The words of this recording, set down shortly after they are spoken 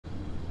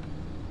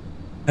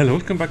Hello,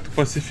 welcome back to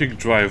Pacific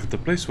Drive, the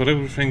place where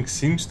everything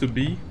seems to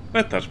be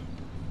better.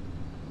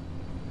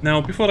 Now,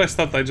 before I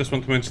start, I just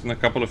want to mention a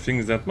couple of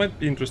things that might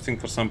be interesting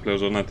for some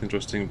players or not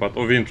interesting, but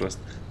of interest.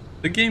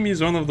 The game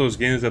is one of those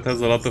games that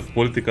has a lot of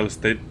political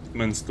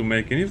statements to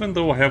make, and even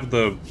though I have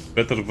the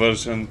better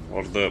version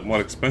or the more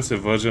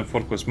expensive version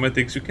for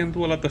cosmetics, you can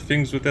do a lot of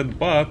things with it,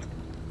 but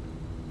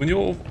when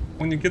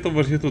you get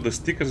over here to the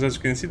stickers, as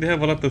you can see, they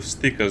have a lot of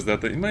stickers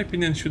that, in my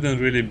opinion,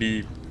 shouldn't really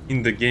be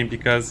in the game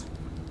because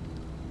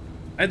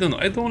I don't know.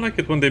 I don't like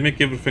it when they make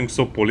everything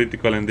so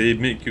political and they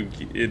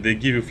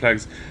give you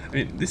flags. I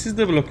mean, this is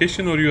the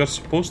location where you are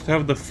supposed to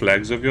have the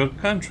flags of your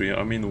country.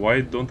 I mean,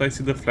 why don't I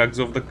see the flags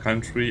of the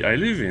country I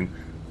live in?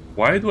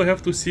 Why do I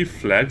have to see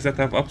flags that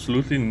have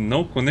absolutely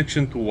no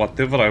connection to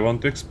whatever I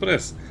want to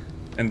express?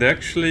 And they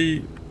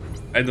actually,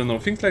 I don't know,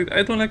 things like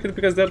I don't like it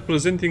because they're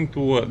presenting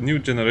to a new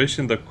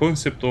generation the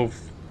concept of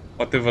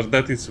whatever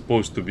that is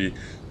supposed to be.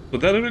 So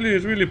they're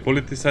really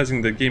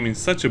politicizing the game in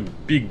such a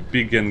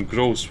big and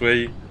gross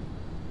way.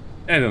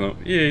 I don't know.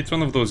 Yeah, it's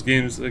one of those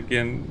games,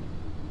 again,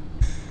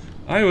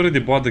 I already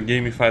bought the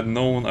game. If I had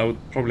known, I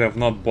would probably have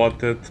not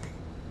bought it.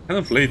 Kind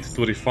of late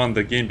to refund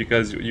the game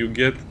because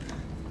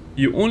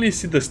you only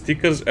see the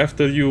stickers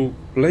after you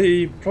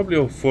play,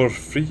 probably for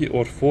 3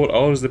 or 4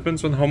 hours,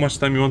 depends on how much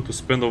time you want to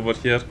spend over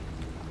here.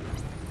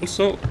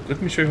 Also,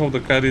 let me show you how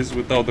the car is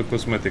without the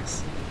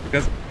cosmetics,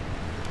 because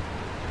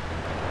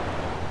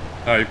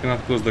you cannot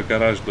close the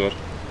garage door.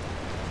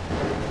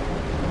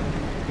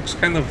 Looks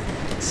kind of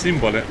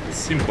simple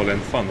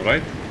and fun,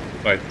 right?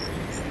 Right.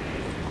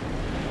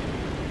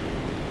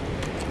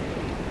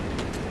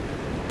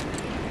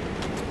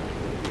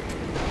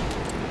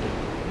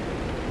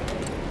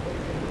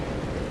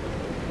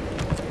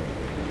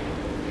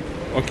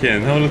 Okay,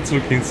 now let's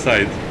look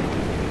inside.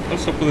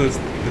 Also put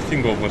the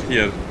thing over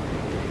here.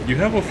 You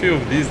have a few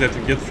of these that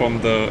you get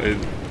from the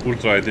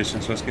Ultra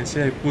Edition. So as you can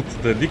see, I put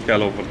the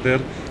decal over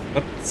there.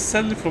 But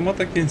sadly, from what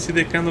I can see,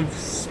 they kind of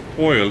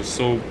spoil.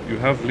 So you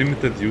have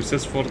limited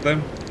uses for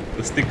them.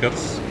 The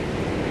stickers.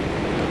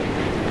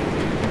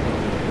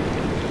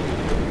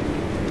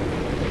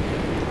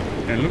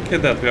 And look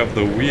at that, we have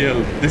the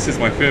wheel. This is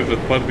my favorite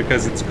part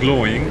because it's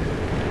glowing.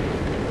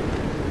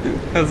 It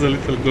has a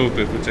little glow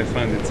to it, which I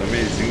find it's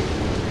amazing.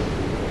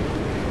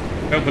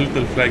 We have a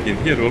little flag in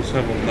here. We also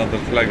have another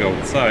flag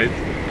outside.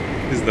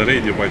 This is the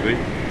radio, by the way.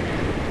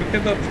 Look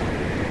at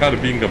that car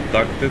being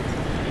abducted.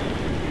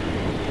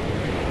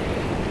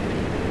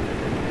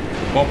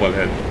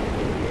 Bobblehead.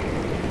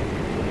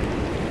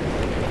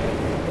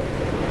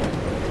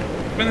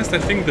 To be honest, I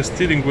think the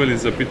steering wheel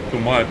is a bit too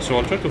much, so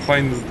I'll try to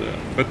find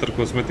better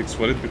cosmetics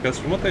for it, because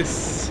from what I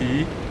see,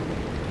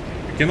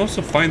 you can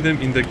also find them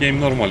in the game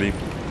normally.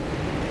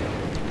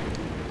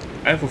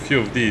 I have a few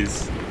of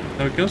these.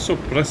 Now you can also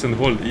press and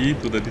hold E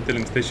to the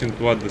detailing station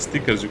to add the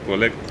stickers you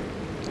collect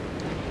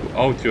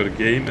throughout your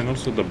game, and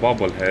also the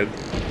bobblehead.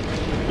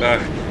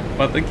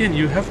 But again,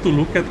 you have to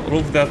look at all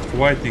of that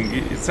writing.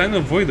 It's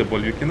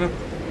unavoidable. You cannot.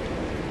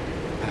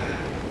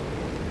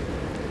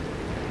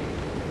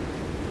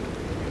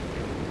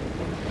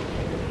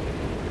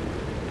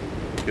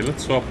 Okay,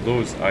 let's swap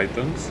those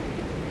items.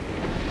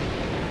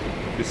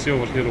 You see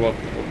over here what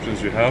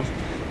options you have.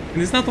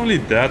 And it's not only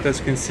that, as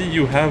you can see,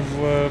 you have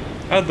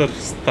other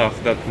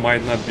stuff that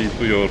might not be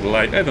to your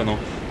like. I don't know.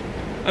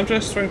 I'm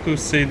just trying to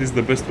say this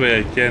the best way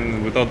I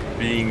can without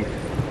being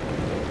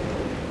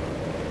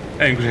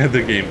angry at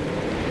the game.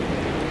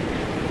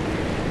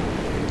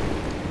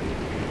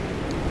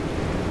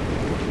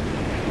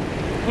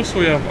 Also,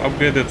 we have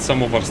upgraded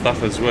some of our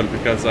stuff as well,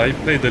 because I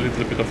played a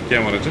little bit of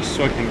camera just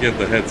so I can get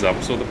the heads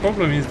up. So the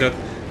problem is that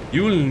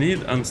you will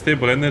need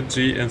unstable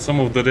energy and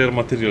some of the rare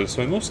materials.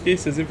 So in most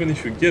cases, even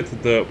if you get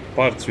the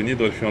parts you need,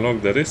 or if you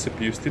unlock the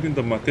recipe, you still need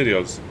the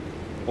materials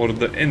or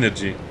the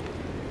energy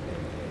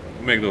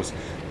to make those.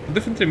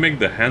 Definitely make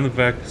the hand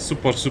vac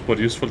super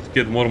useful to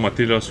get more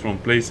materials from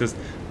places.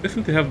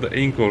 Definitely have the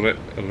Anchor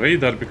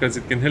radar, because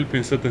it can help you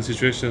in certain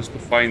situations to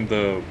find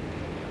the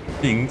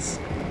things.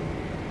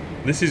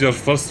 This is your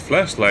first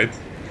flashlight,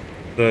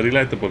 the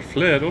relightable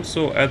flare.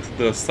 Also add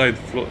the side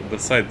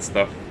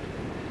stuff,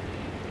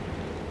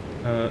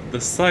 the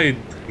side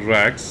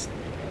racks,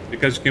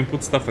 because you can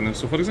put stuff on them.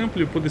 So for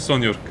example, you put this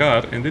on your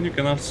car, and then you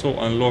can also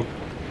unlock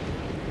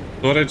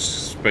storage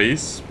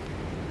space,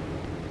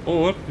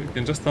 or you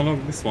can just unlock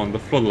this one, the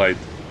floodlight.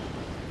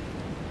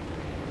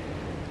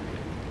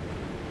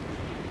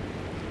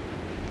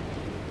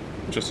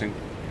 Interesting.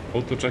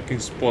 Auto tracking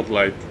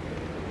spotlight.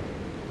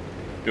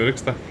 Your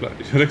extra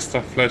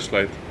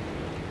flashlight.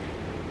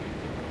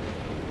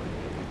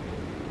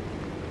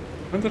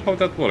 Wonder how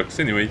that works.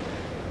 Anyway,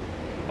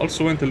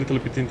 also went a little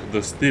bit into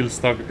the steel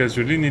stuff, because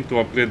you really need to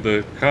upgrade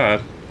the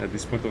car at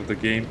this point of the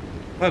game.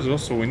 Tires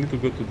also, we need to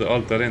go to the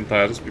all-terrain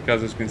tires,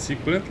 because as you can see,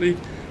 currently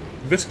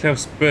we basically have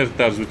spare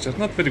tires, which are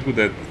not very good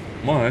at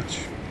much.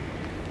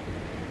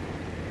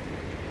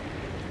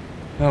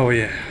 Oh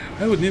yeah,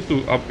 I would need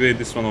to upgrade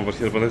this one over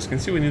here, but as you can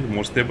see, we need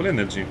more stable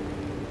energy.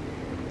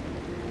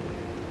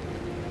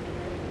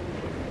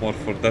 more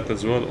for that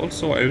as well.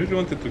 Also, I really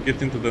wanted to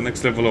get into the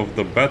next level of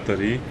the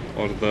battery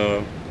or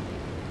the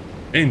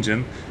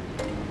engine,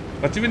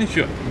 but even if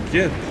you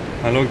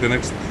unlock the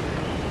next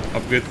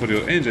upgrade for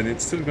your engine,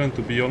 it's still going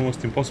to be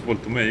almost impossible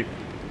to make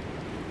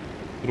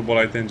turbo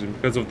light engine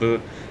because of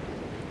the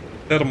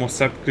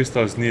thermosap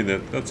crystals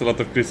needed. That's a lot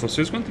of crystals,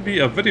 so it's going to be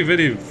a very,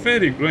 very,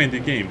 very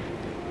grindy game.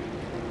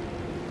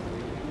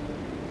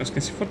 As you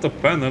can see, for the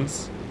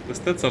panels, the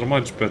stats are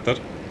much better.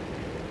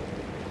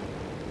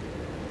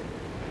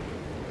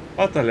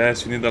 But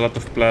alas, you need a lot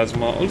of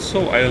plasma.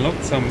 Also, I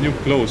unlocked some new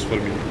clothes for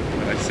me.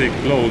 I say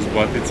clothes,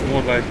 but it's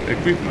more like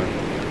equipment.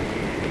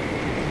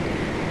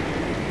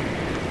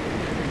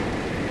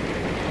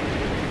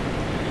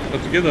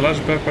 But to get a large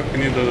backpack, we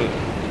need the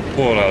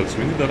corals.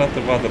 We need a lot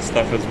of other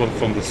stuff as well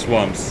from the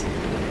swamps.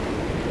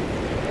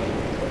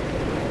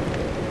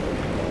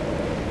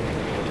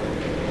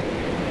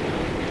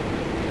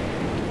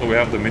 So we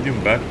have the medium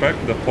backpack,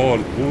 the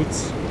powered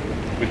boots,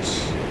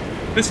 which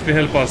basically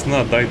help us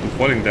not die to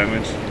falling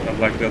damage. Not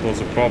like that was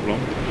a problem.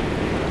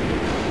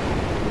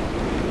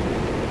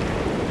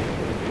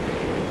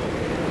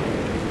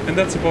 And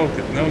that's about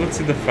it. Now let's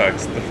see the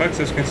facts. The facts,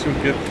 as you can see,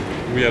 will get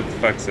weird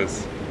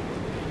faxes.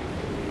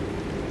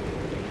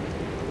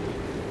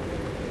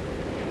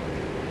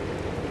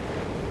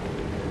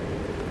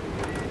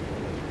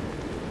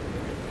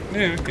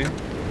 Yeah, okay.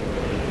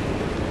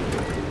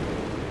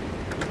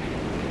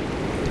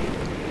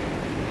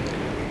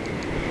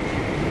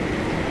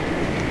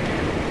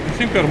 I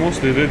think we are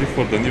mostly ready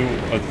for the new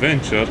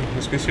adventure.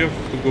 As you can see, I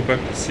have to go back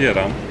to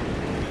Sierra.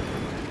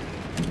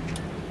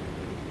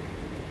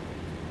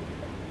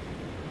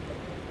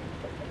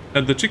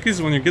 And the trick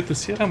is, when you get to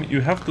Sierra,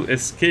 you have to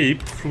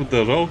escape through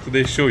the route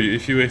they show you.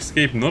 If you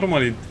escape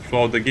normally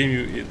throughout the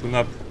game, it will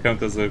not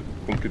count as a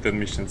completed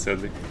mission,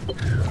 sadly.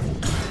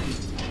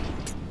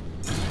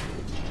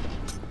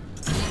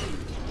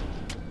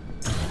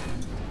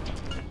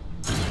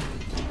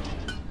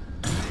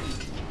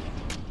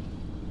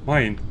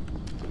 Mine.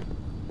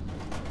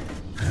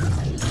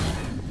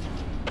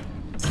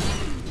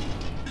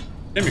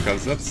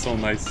 Chemicals, that's so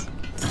nice.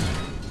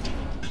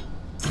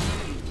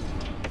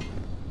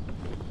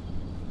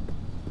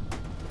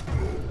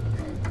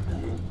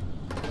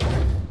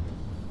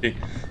 Okay.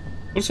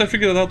 Also, I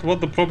figured out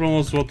what the problem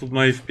was with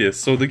my FPS.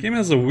 So the game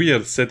has a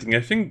weird setting.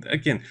 I think,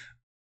 again,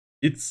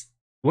 it's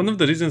one of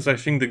the reasons I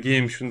think the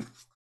game shouldn't...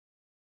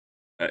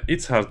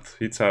 it's hard.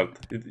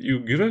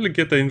 You rarely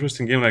get an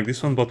interesting game like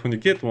this one, but when you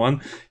get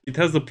one, it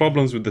has the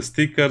problems with the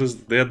stickers,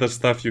 the other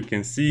stuff you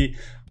can see.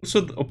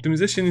 Also, the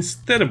optimization is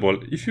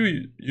terrible. If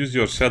you use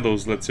your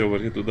shadows, let's say over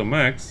here to the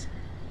max,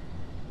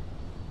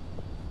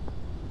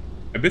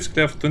 I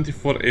basically have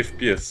 24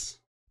 FPS.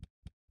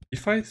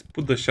 If I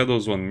put the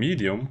shadows on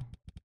medium,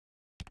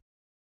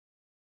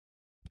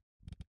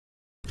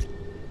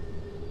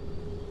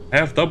 I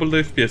have double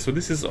the FPS, so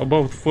this is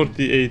about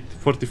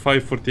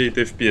 45, 48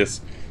 FPS.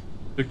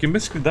 So you can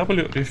basically double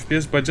your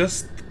FPS by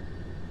just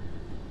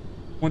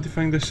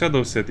modifying the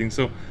shadow setting.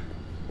 So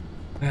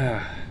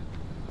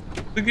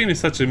the game is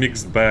such a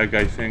mixed bag,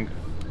 I think.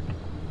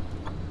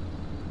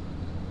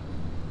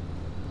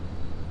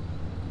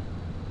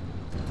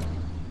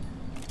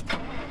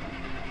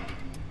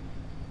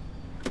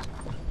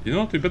 You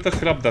know what, we better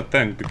fill up that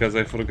tank, because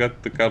I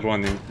forgot the car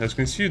running. As you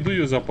can see, you do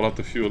use up a lot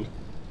of fuel.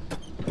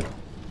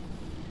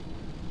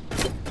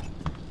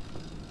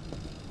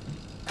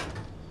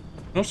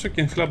 Also, you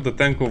can fill up the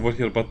tank over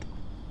here, but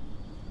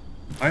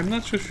I'm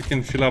not sure if you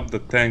can fill up the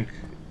tank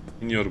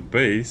in your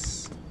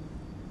base.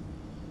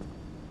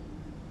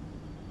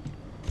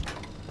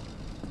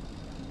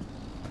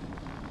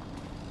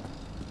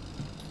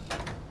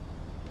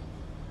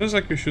 Feels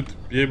like you should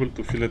be able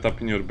to fill it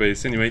up in your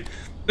base. Anyway,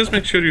 just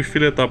make sure you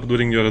fill it up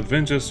during your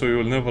adventure, so you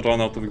will never run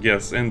out of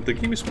gas. And the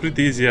game is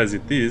pretty easy as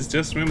it is.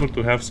 Just remember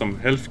to have some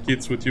health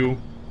kits with you,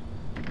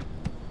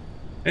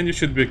 and you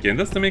should be okay. And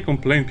that's the main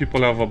complaint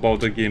people have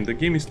about the game. The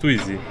game is too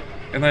easy,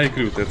 and I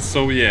agree with that.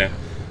 So yeah,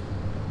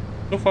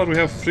 so far we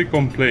have 3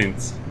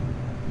 complaints.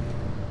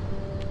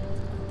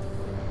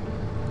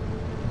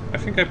 I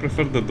think I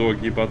prefer the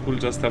doggy, but we'll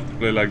just have to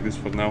play like this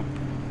for now.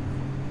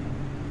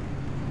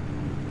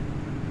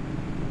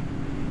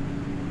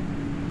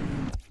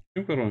 I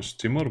think we're on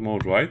streamer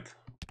mode, right?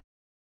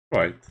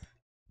 Right.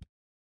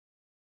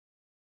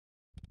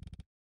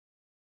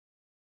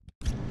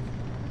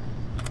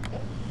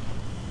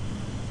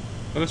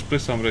 So let's play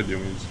some radio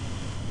music.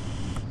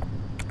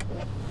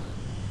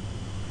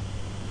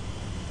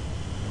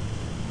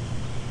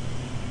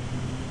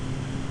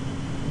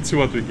 Let's see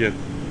what we get.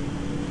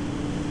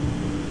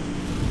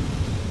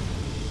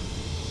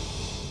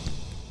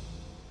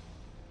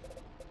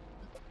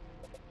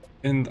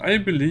 And I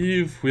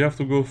believe we have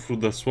to go through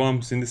the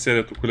swamps in this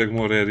area to collect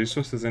more rare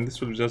resources, and this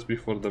will just be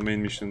for the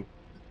main mission.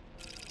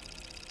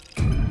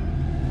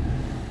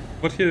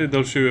 But here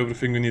they'll show you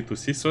everything you need to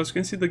see, so as you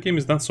can see, the game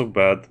is not so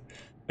bad.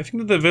 I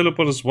think the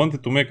developers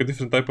wanted to make a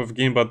different type of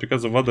game, but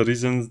because of other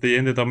reasons, they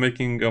ended up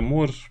making a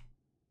more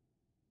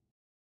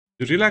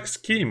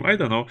relaxed game. I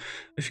don't know.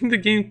 I think the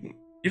game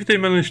If they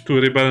manage to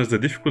rebalance the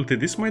difficulty,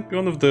 this might be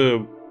one of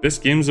the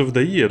best games of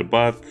the year,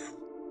 but,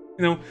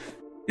 you know,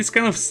 it's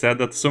kind of sad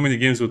that so many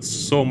games with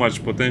so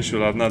much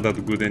potential are not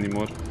that good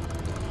anymore.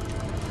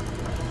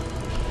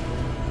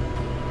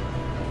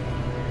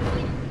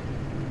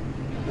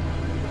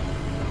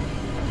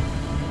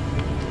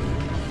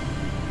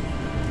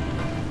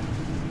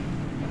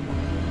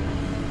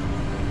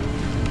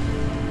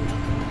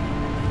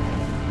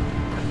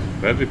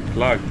 Very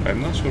plugged.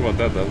 I'm not sure what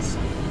that does.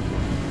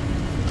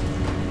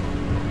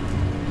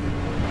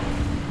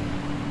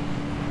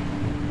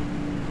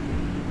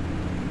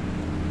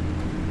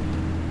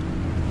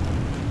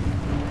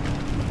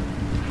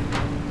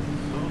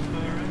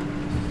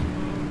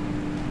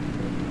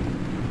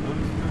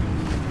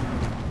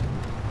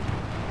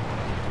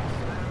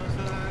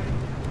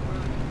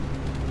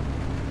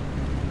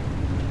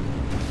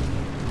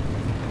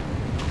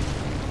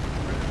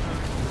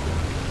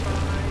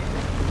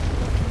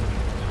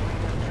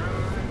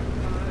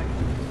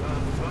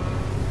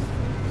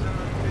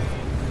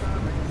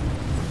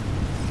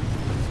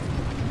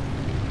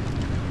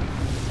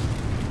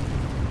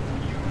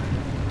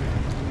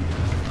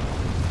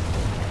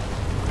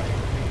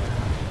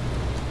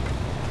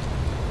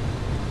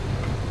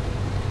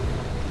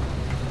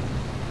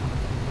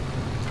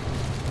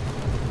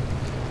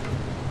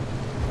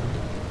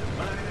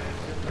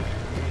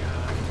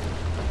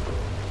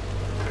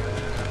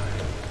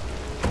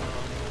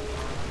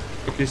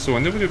 Okay, so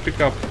whenever you pick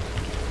up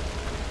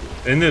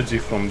energy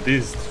from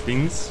these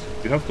things,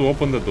 you have to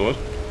open the door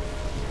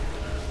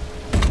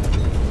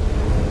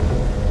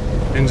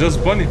and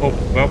just bunny hop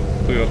up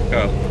to your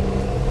car.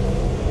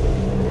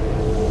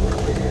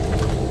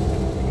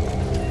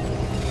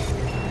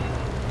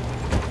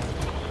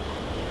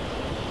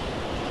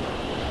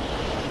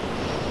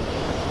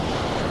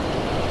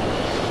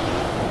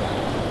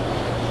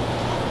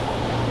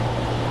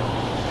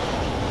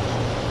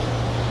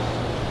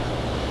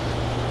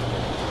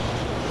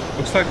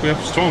 Looks like we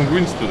have strong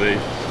winds today.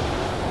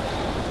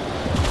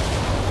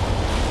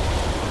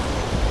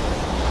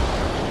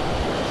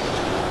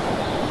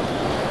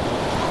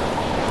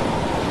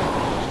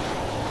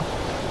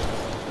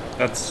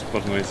 That's super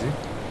noisy.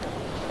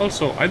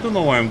 Also, I don't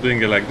know why I'm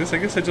doing it like this. I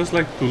guess I just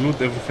like to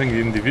loot everything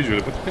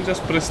individually, but you can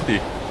just press T.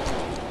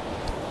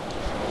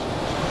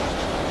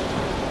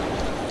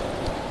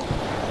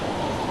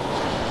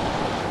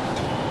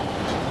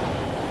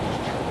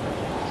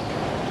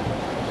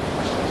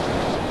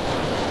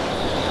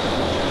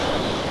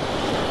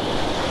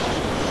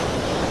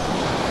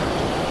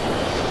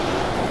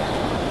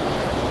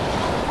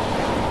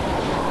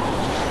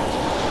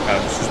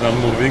 This is not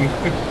moving.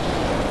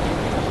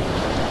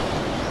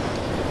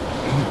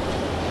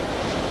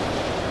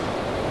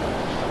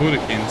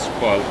 Hurricane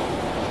squall.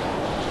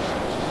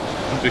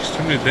 It's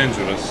extremely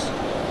dangerous.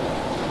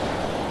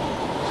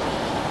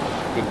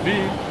 Could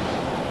be.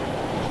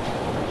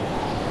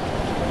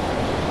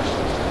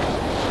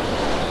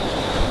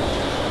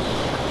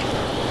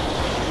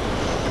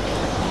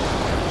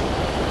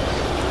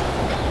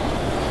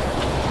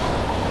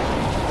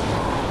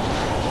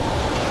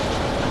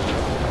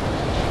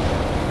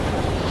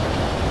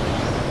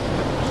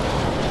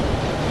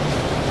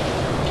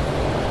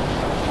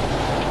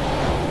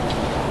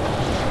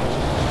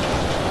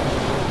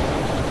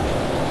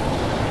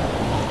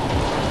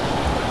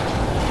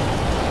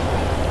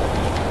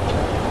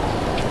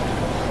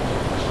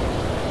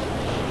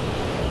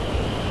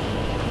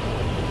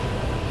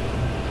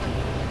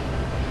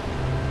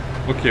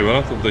 Okay, we're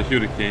out of the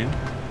hurricane.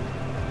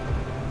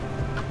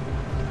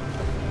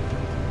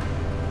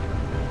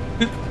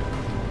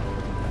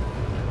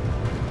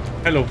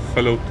 Hello,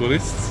 fellow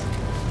tourists.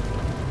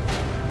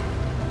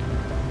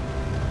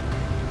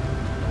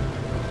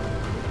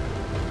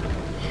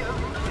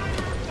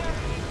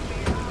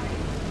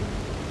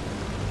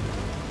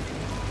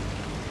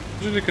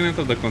 Usually you can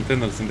enter the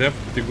containers and they have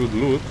pretty good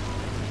loot.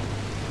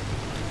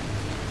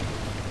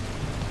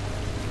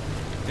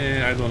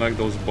 I don't like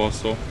those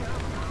bosso.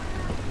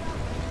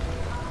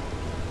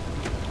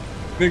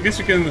 I guess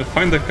you can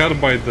find the car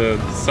by the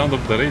sound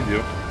of the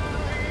radio.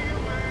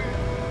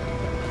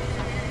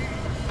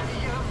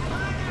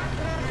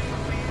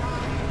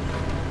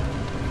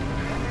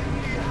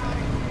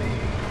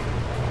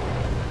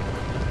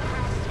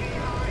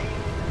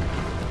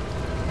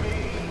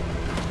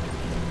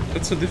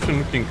 That's a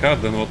different looking car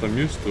than what I'm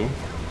used to.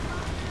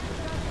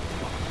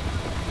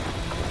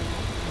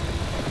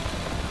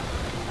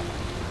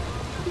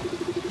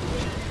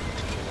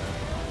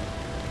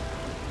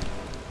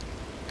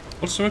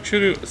 Also make sure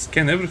you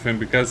scan everything,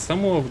 because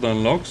some of the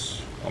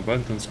unlocks,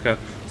 abandoned car,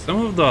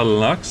 some of the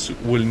unlocks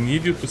will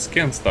need you to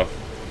scan stuff.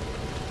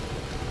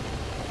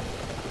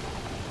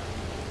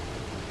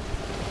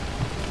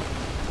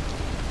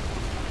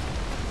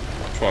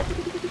 Truck.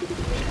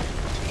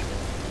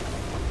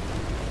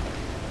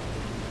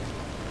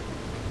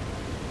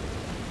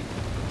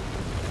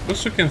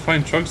 Also you can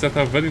find trucks that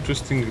have very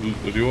interesting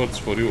rewards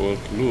for you or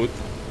loot.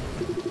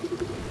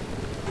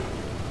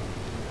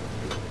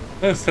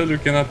 Still, you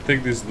cannot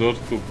take this door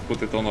to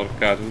put it on our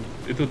car.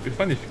 It would be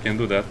fun if you can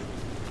do that.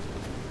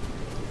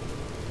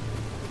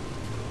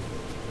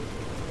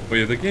 Oh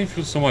yeah, the game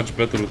feels so much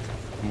better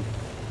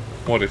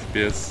with more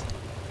FPS.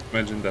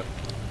 Imagine that.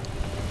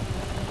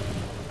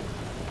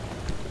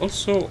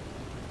 Also,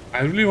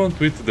 I really want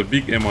to hit the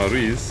big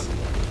MREs.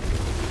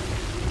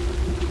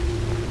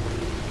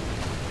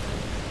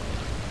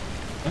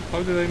 Huh?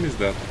 How did I miss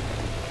that?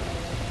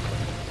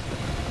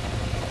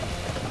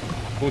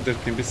 Oh, there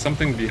can be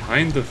something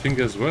behind the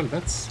thing as well.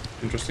 That's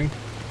interesting.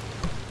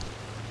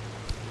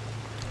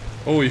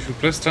 Oh, if you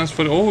press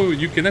transfer... Oh,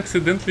 you can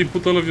accidentally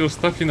put all of your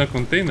stuff in a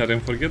container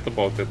and forget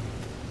about it.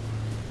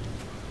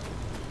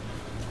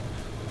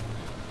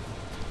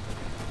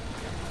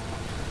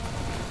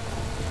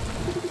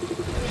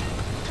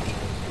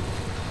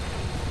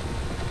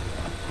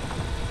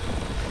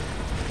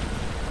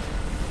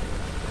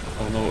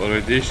 Oh no, a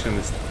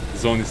radiation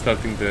zone is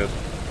starting there.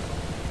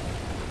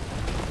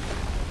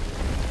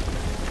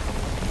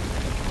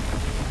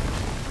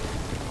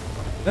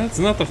 That's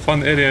not a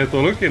fun area at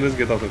all. Okay, let's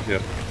get out of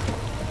here.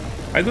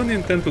 I don't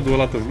intend to do a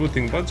lot of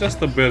looting, but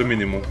just a bare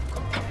minimum.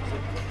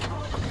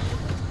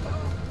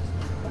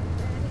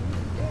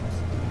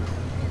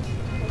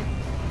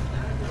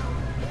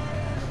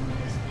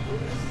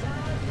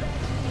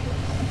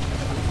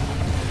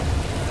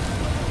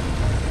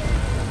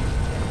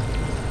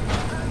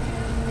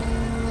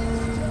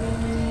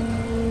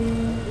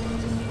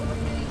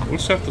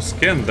 Also have to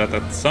scan that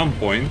at some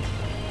point.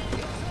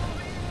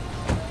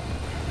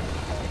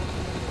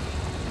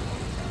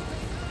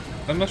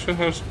 I'm not sure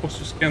how you're supposed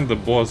to scan the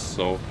boss,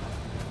 so...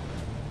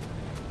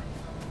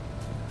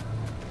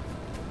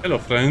 Hello,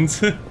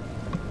 friends.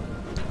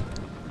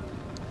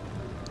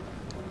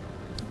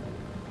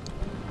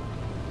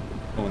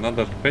 Oh,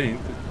 another paint.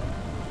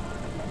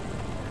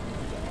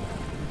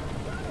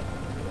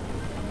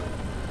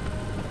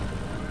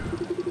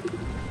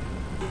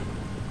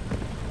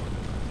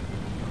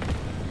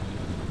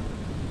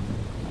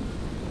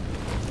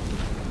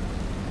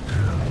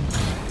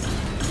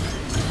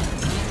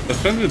 The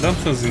friendly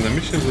dumpsters in the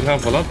missions will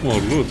have a lot more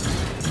loot.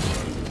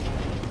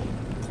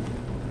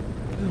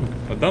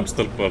 A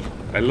dumpster pearl.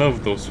 I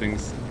love those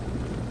things.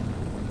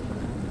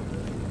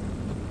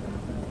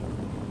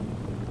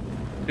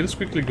 Let's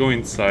quickly go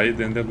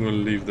inside and then we'll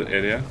leave the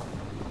area.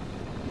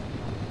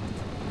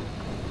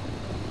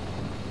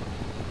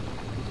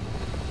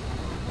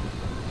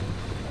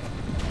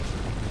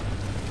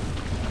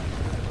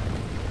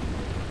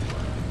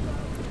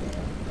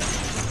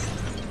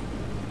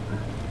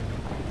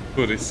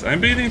 Tourists. I'm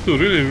beginning to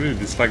really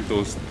dislike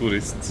those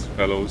tourists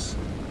fellows.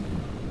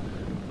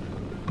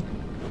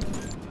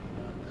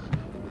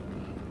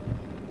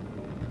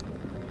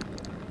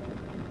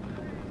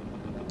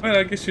 Well,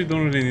 I guess you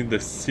don't really need the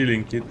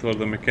sealing kit or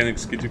the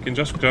mechanics kit. You can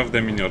just craft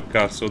them in your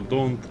car, so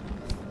don't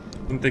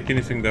take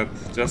anything that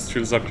just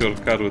fills up your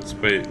car with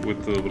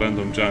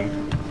random junk.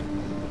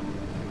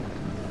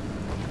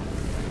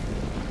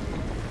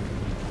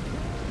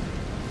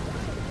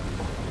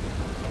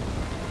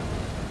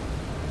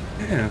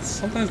 Yeah,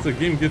 sometimes the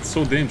game gets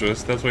so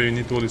dangerous, that's why you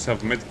need to always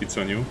have medkits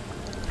on you.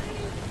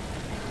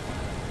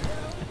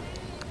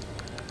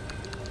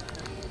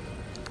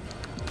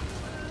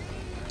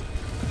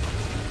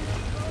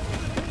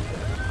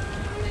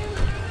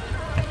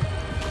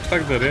 Looks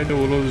like the radio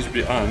will always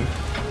be on.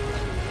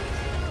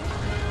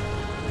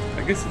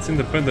 I guess it's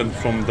independent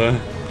from the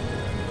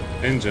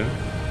engine.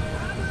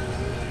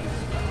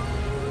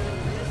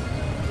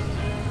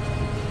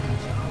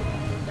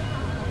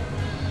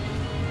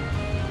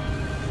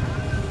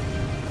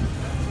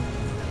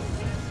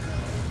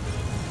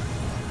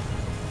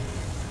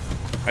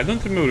 I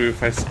don't remember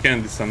if I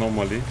scanned this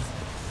anomaly.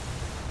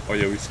 Oh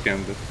yeah, we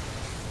scanned it.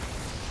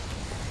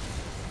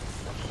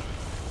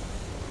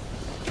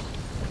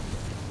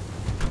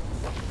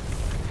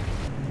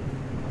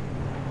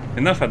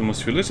 Enough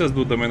atmosphere, let's just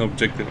do the main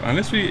objective.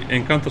 Unless we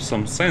encounter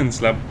some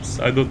science labs,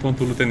 I don't want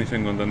to loot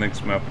anything on the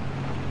next map.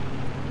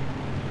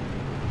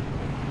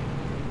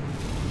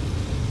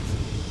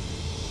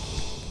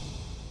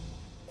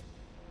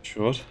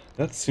 Sure,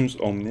 that seems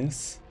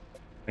ominous.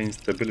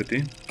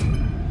 Instability.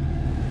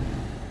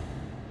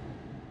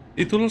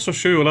 It will also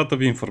show you a lot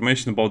of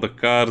information about the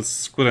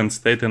car's current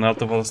state and a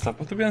lot of other stuff,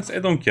 but to be honest, I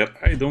don't care.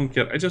 I don't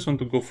care. I just want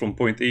to go from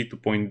point A to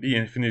point B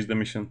and finish the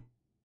mission.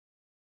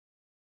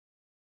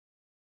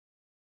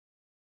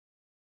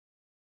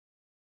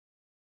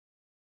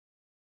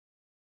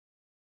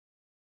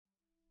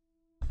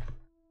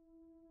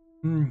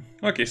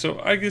 Okay, so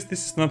I guess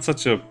this is not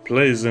such a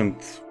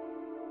pleasant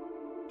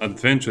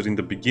adventure in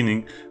the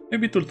beginning.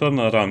 Maybe it will turn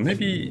around.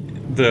 Maybe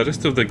the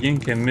rest of the game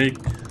can make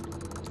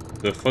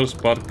the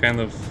first part kind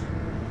of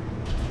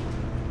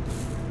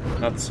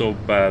not so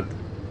bad.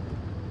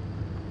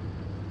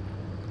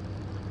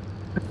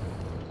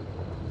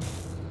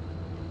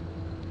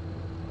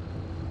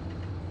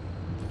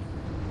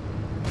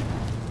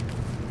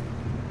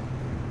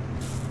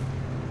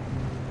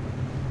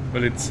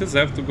 Well, it says I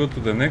have to go to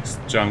the next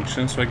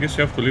junction, so I guess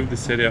you have to leave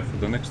this area for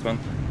the next one.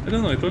 I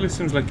don't know, it only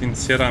seems like in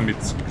Sierra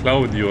it's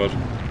cloudy or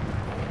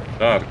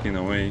dark in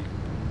a way.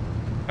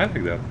 I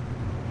like that.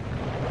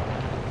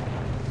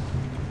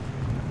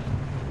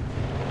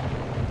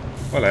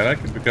 Well, I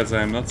like it because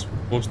I am not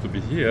supposed to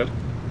be here.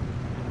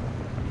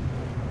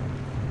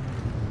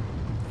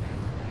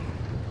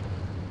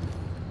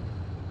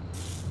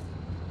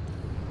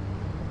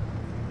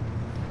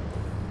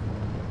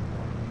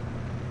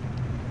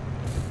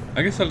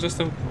 I guess I'll just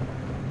have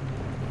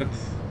that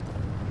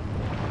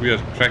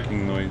weird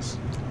cracking noise.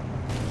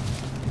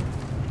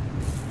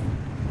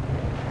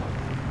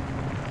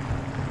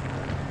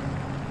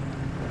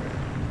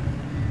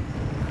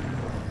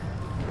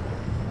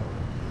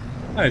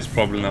 Ah, it's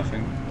probably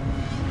nothing.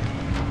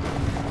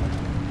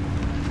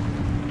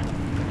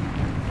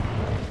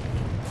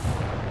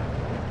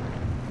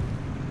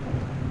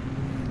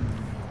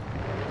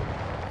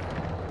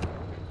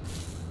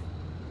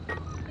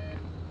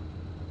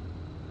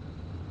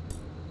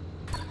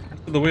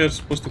 The way you're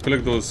supposed to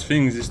collect those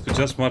things is to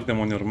just mark them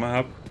on your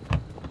map,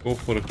 go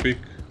for a quick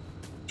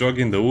jog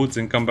in the woods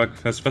and come back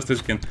as fast as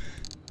you can.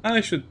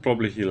 I should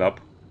probably heal up.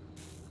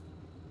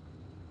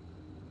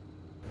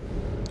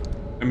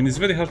 I mean, it's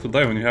very hard to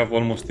die when you have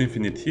almost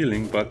infinite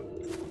healing, but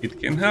it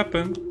can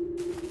happen.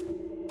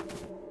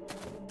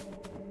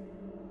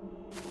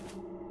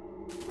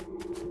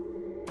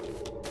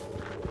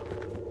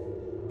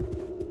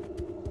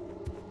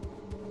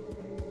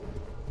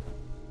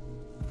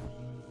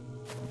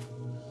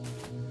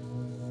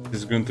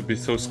 This is going to be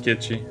so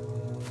sketchy.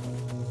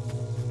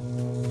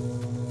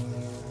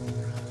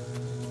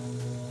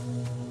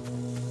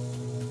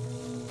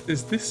 What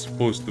is this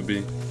supposed to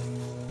be?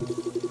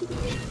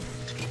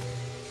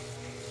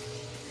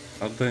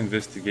 Other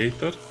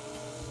investigator?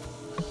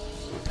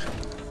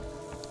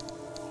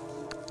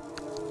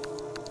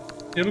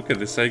 Yeah, look at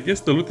this. I guess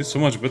the loot is so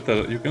much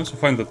better. You can also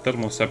find the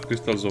thermosap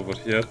crystals over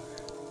here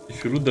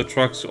if you loot the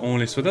trucks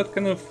only, so that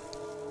kind of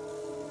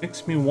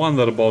makes me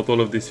wonder about all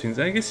of these things.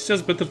 I guess it's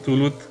just better to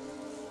loot.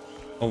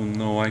 Oh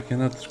no, I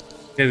cannot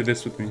carry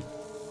this with me.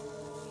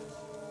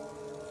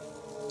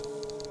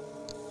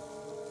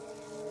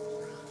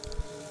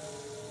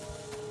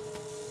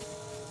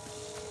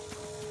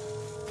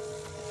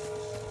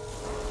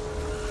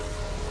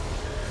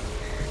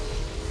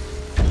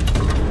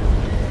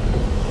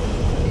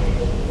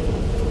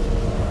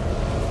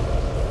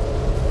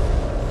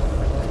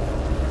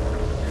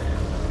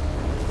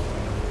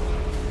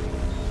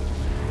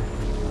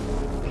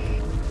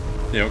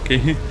 Yeah,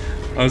 okay.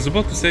 I was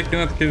about to say I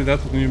cannot carry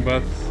that with me,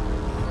 but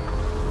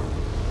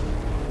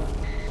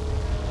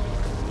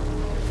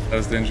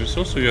that's dangerous.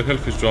 Also, your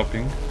health is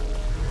dropping.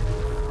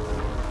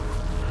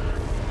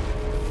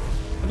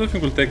 I don't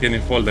think we'll take any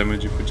fall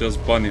damage if we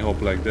just bunny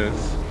hop like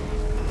this.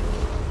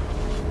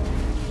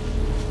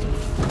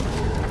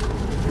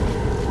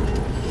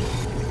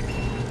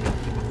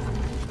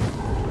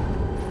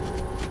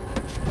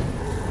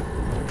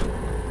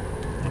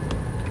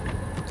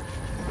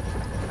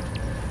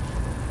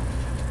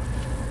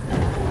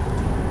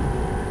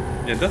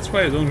 Yeah, that's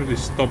why I don't really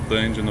stop the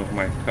engine of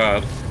my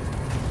car.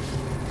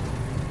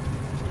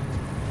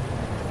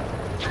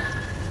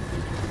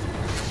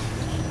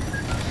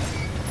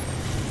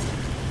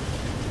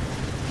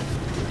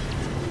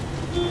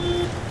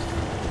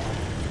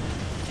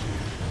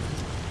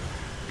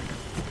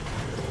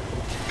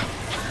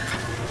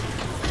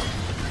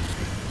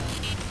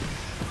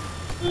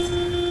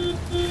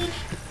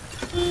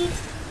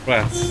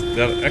 Rats,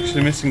 they're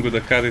actually messing with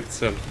the car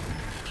itself.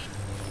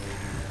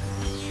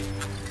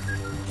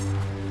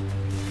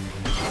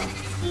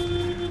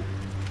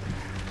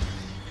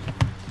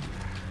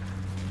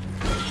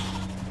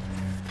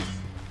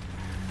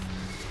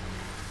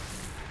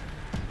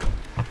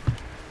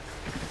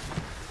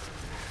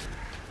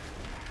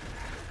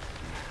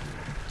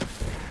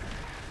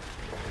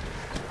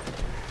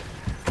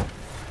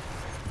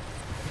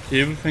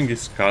 Everything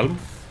is calm.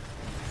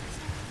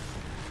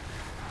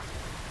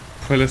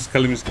 Well, as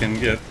calm as can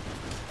get.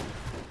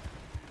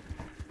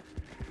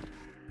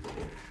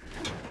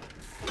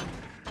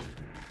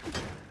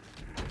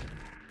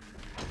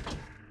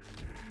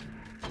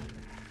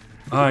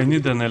 Ah, I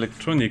need an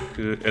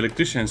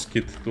electrician's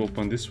kit to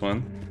open this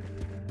one.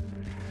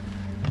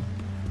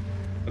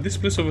 But this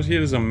place over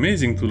here is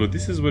amazing to loot.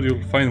 This is where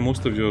you'll find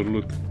most of your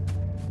loot.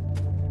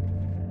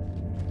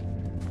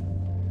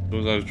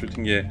 Those are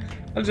shooting, yeah.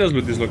 I'll just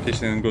loot this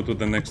location and go to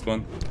the next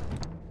one.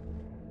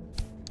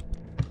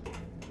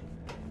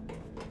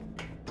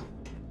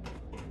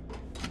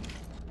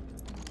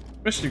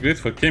 Especially great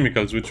for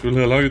chemicals, which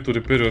will allow you to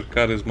repair your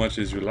car as much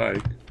as you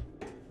like.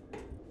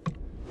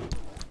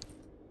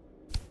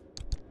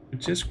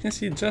 Which, as you can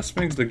see, just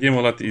makes the game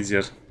a lot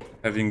easier,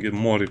 having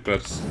more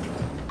repairs.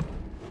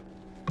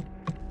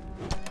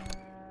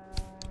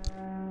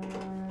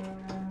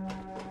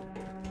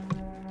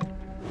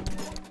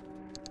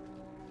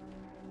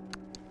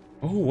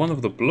 Oh, one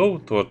of the blow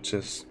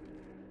torches.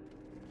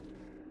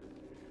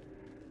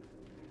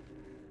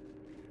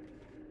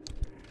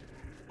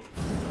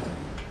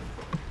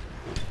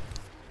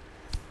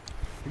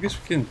 I guess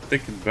we can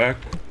take it back.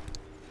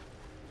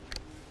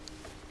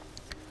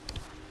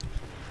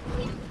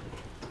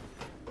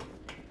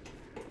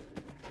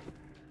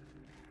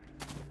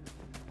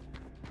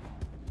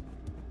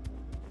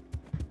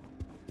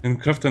 And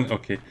craft and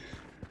okay.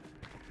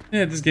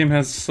 Yeah, this game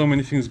has so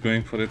many things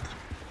going for it.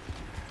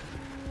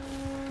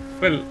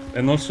 Well,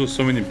 and also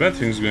so many bad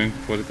things going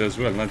for it as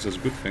well, not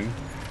just good things.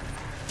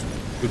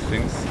 Good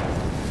things.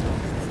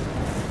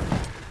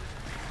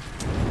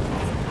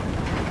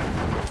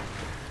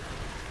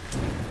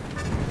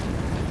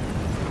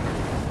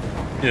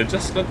 Yeah,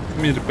 just let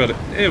me repair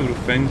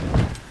everything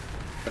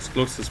as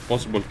close as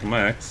possible to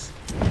max.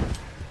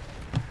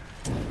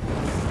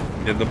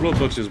 Yeah, the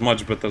blowtorch is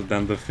much better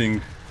than the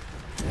thing.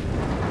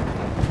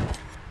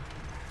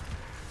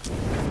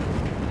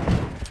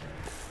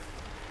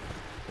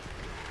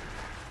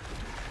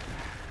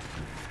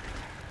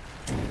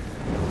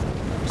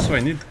 So I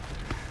need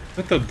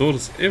better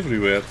doors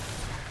everywhere.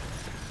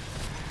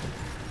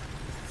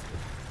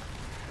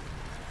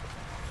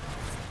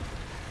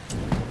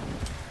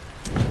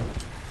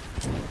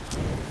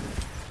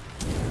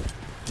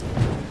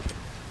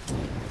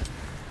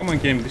 Come on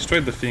game,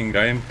 destroy the thing.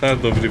 I am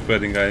tired of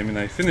repairing. I mean,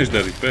 I finished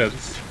the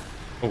repairs.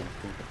 Oh, look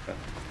at that.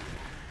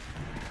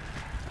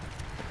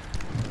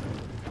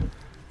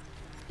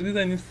 What did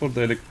I need for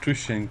the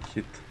electrician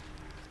kit?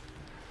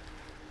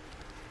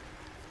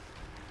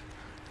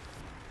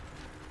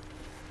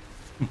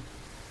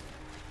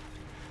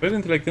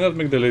 Apparently I cannot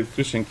make the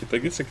electrician kit. I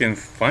guess I can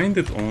find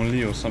it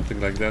only or something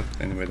like that.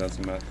 Anyway,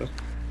 doesn't matter.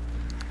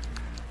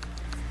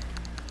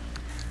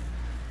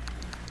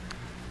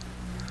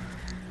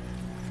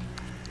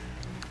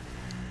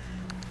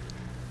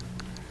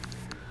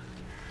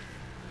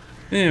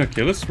 Yeah,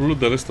 okay, let's loot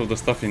the rest of the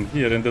stuff in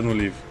here and then we'll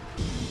leave.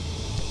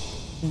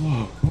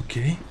 Whoa,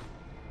 okay.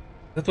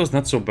 That was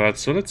not so bad.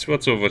 So let's see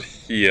what's over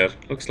here.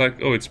 Looks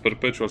like, oh, it's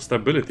perpetual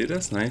stability.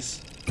 That's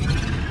nice.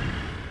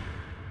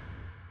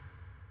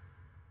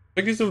 I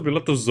guess there will be a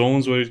lot of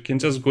zones where you can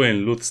just go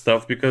and loot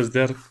stuff because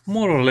they're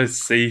more or less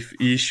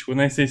safe-ish.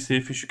 When I say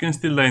safe-ish, you can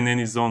still die in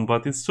any zone,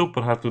 but it's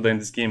super hard to die in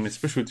this game,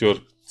 especially with your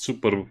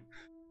super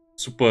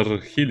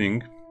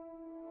healing.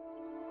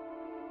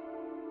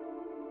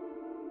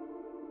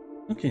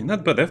 Okay,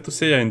 not bad. I have to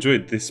say I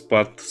enjoyed this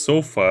part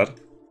so far.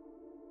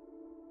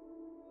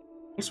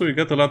 Also, we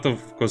got a lot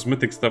of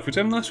cosmetic stuff, which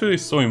I'm not sure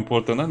is so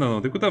important. I don't know,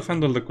 they could have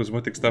handled the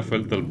cosmetic stuff a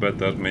little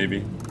better,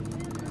 maybe.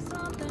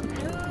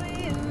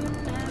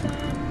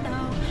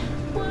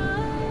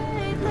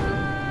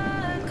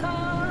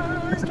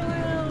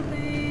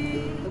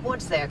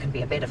 There can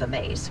be a bit of a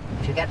maze.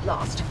 If you get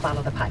lost,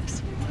 follow the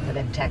pipes. The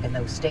limb tech in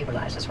those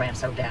stabilizers ran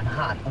so damn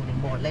hot, only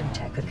more limb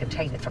tech could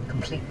contain it from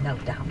complete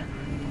meltdown.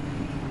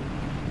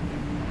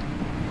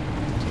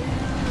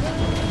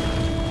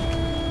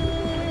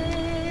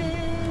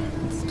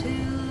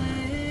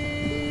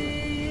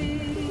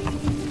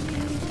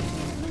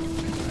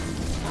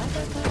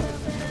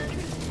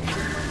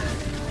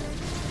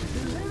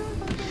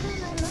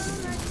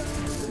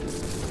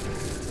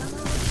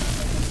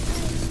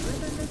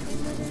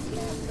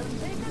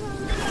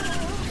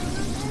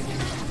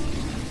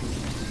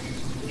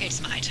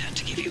 It's my turn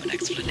to give you an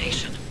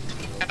explanation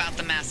about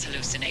the mass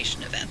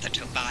hallucination event that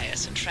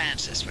Tobias and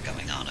Francis were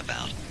going on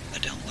about.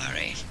 But don't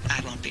worry,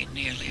 I won't be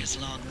nearly as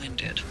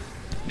long-winded,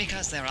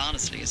 because there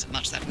honestly isn't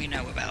much that we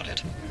know about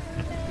it.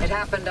 It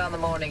happened on the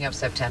morning of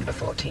September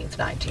 14th,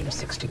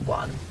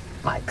 1961.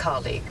 My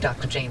colleague,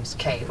 Dr. James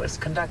Kay, was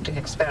conducting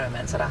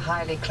experiments at a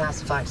highly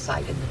classified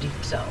site in the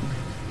Deep Zone.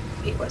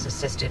 He was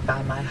assisted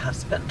by my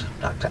husband,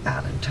 Dr.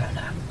 Alan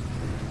Turner.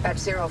 At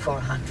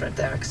 0400,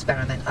 their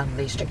experiment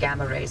unleashed a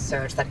gamma-ray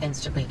surge that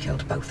instantly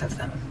killed both of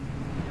them.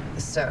 The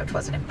surge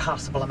was an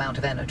impossible amount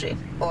of energy,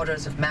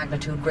 orders of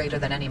magnitude greater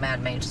than any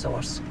man-made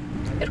source.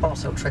 It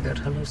also triggered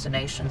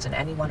hallucinations in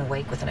anyone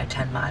awake within a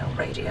 10-mile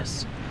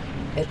radius.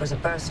 It was a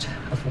burst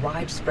of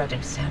widespread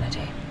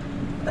insanity,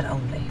 but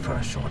only for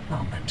a short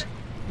moment.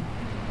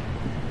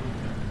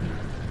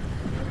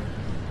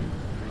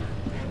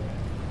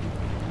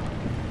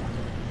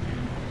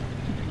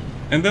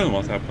 And then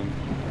what happened?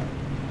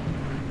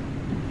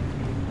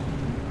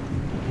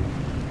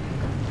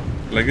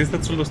 Well, I guess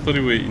that's all the story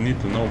we need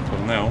to know for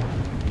now.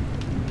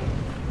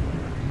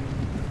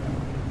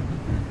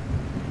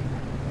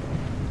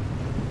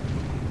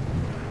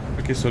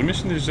 Okay, so our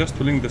mission is just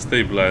to link the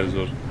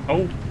stabilizer.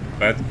 How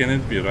bad can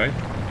it be, right?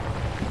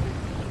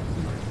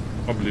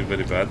 Probably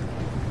very bad.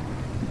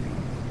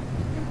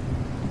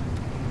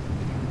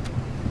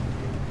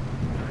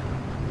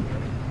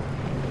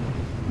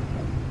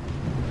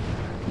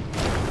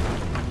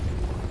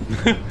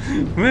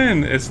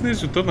 Man, as soon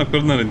as you turn a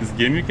corner in this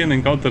game, you can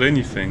encounter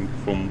anything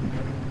from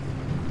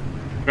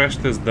crash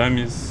test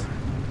dummies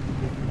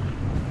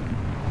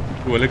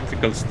to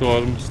electrical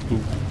storms to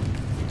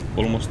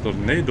almost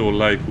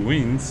tornado-like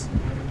winds.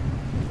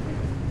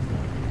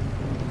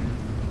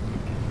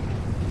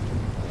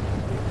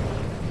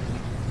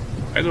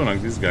 I don't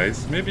like these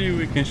guys. Maybe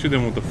we can shoot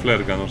them with a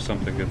flare gun or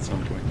something at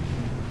some point.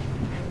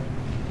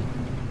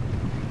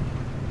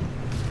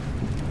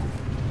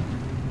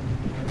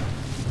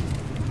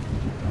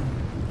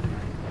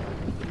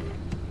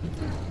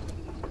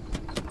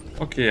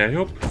 Okay, I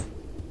hope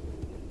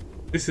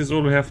this is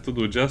all we have to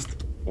do.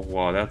 Just... oh,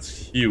 wow, that's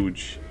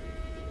huge.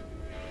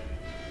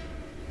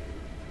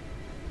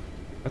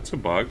 That's a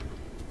bug.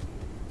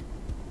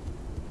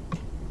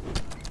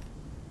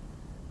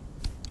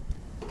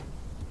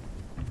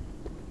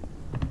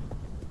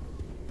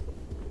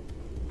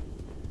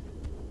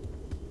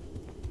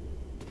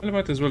 I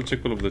might as well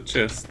check all of the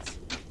chests.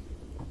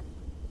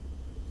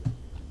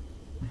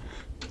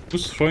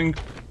 Who's throwing...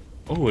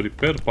 Oh, a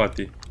repair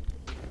party.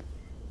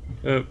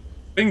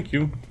 Thank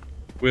you,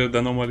 weird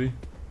anomaly.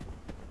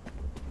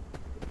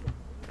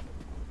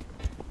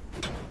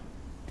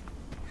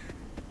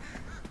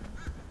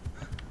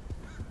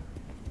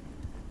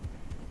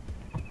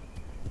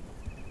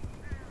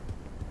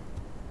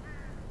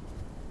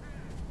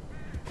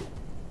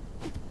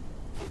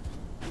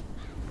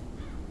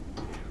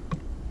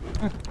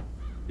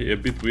 A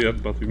bit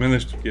weird, but we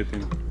managed to get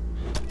in.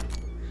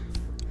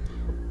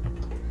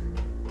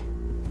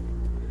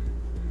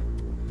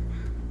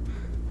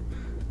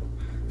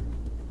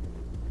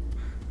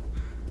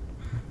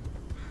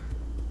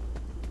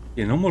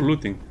 Yeah, no more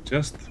looting,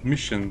 just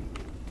mission.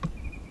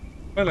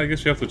 Well, I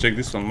guess we have to check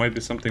this one, might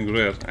be something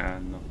rare. Ah,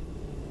 no.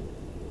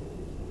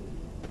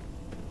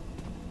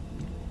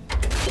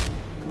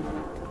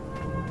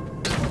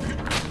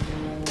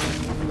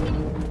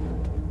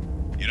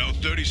 You know,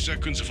 30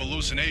 seconds of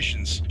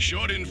hallucinations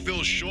sure didn't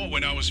feel short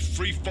when I was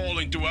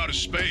free-falling through outer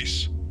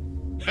space.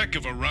 Heck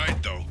of a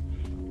ride, though.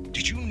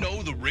 Did you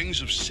know the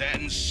rings of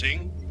Saturn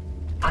sing?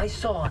 I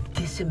saw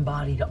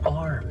disembodied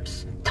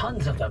arms.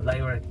 Tons of them.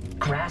 They were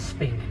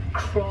grasping and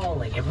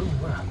crawling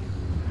everywhere.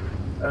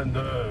 And,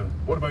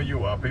 what about you,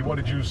 Oppie? What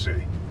did you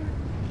see?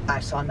 I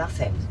saw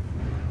nothing.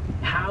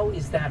 How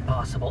is that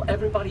possible?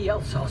 Everybody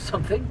else saw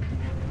something.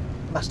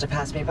 Must have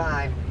passed me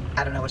by.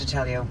 I don't know what to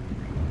tell you.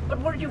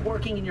 But were you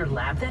working in your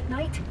lab that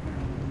night?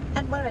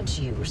 And weren't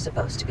you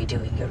supposed to be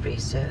doing your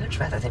research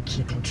rather than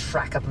keeping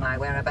track of my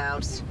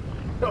whereabouts?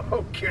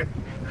 Okay.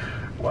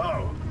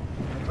 Wow.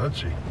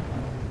 Touchy.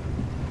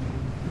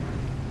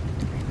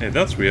 Hey,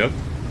 that's weird.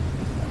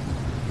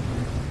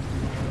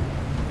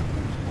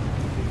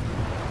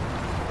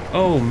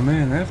 Oh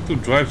man, I have to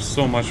drive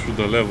so much through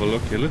the level.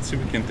 Okay, let's see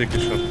if we can take a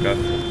shortcut.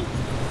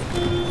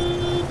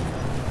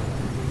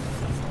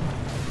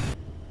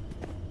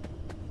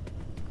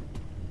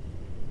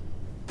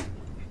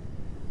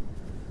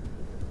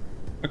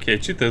 Okay, I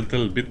cheated a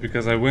little bit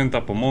because I went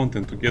up a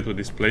mountain to get to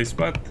this place,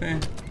 but okay.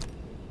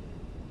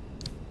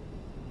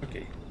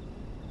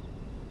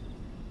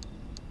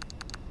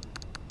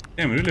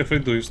 Yeah, I'm really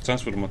afraid to use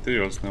transfer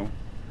materials now.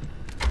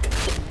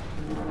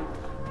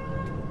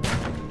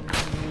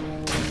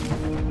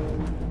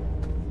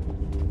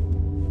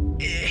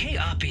 Hey,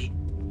 Oppie.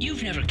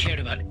 You've never cared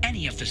about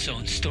any of the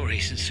zone's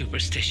stories and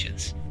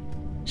superstitions.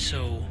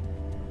 So,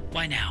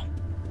 why now?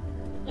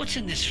 What's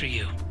in this for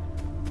you?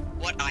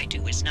 What I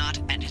do is not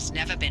and has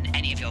never been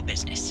any of your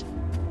business.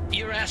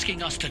 You're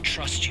asking us to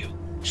trust you,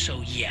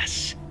 so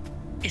yes.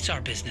 It's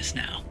our business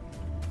now.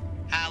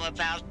 How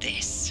about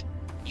this?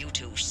 You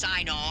two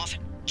sign off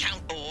and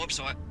count orbs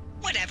or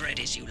whatever it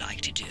is you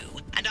like to do,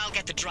 and I'll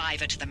get the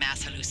driver to the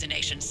mass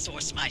hallucination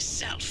source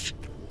myself.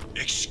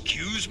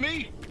 Excuse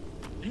me?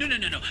 No.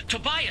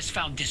 Tobias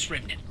found this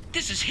remnant.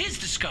 This is his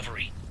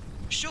discovery.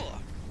 Sure.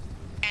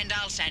 And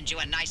I'll send you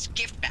a nice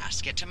gift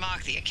basket to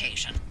mark the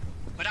occasion.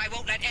 But I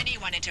won't let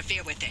anyone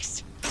interfere with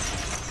this.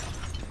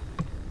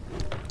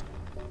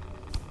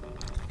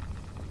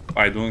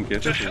 I don't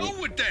get To it. hell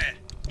with that!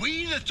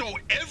 We either throw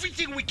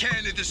everything we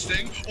can at this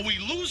thing, or we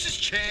lose this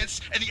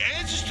chance, and the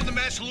answers to the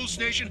mass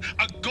hallucination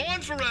are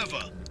gone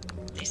forever!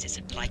 This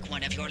isn't like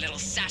one of your little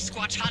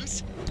Sasquatch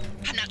hunts.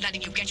 I'm not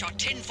letting you get your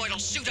tinfoil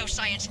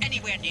pseudoscience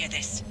anywhere near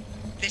this.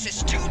 This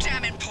is too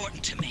damn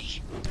important to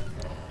me.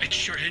 It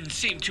sure didn't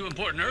seem too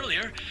important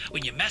earlier,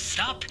 when you messed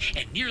up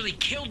and nearly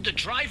killed the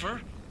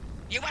driver.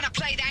 You want to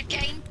play that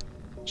game?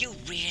 You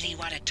really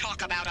want to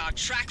talk about our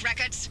track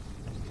records?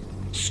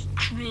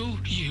 Screw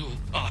you,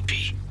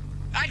 Oppie.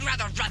 I'd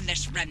rather run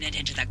this remnant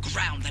into the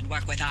ground than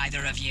work with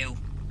either of you.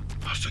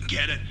 Oh,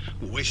 forget it.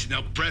 We're wasting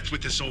our breath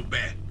with this old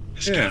bat.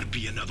 There's gotta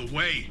be another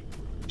way.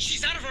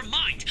 She's out of her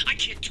mind. I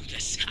can't do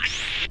this.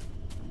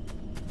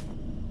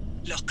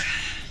 Look,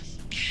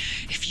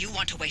 if you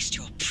want to waste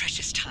your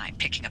precious time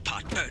picking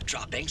apart bird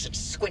droppings and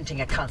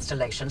Squinting at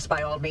constellations,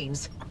 by all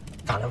means.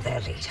 Follow their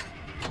lead.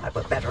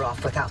 We're better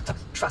off without them,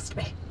 trust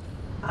me.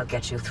 I'll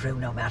get you through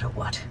no matter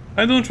what.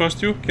 I don't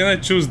trust you. Can I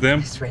choose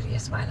them? This really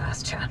is my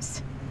last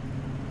chance.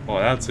 Oh,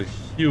 that's a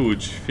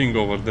huge thing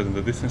over there in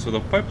the distance. So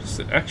the pipes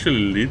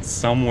actually lead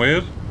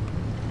somewhere.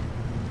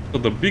 So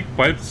the big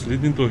pipes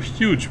lead into a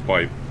huge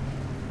pipe.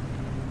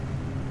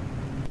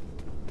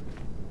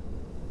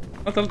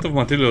 Not a lot of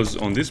materials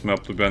on this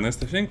map, to be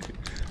honest. I think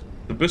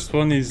the best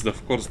one is,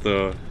 of course,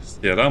 the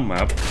Sierra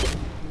map.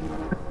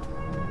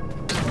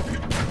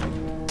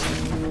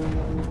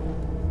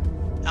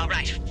 All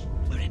right,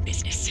 we're in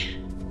business.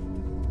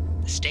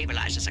 The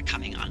stabilizers are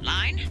coming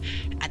online,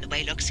 and the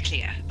way looks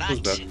clear. Who's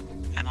But that?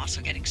 I'm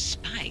also getting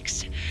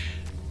spikes.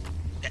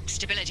 The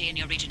stability in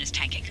your region is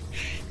tanking.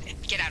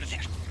 Get out of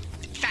there.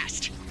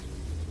 Fast.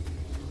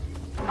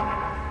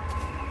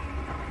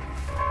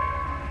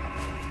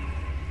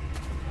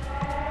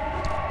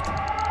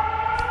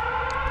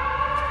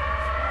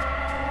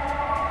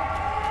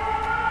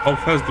 How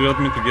fast do you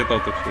want me to get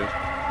out of here?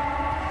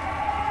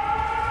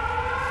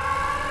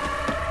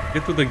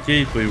 Get to the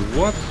gateway.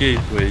 What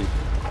gateway?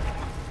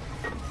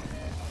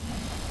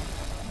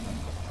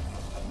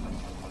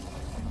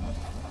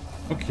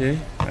 Okay,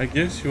 I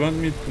guess you want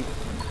me to...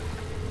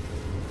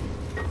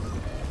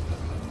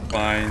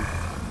 Fine.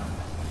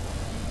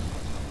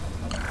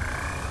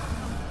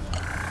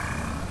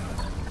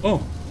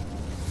 Oh!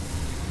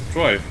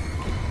 Drive.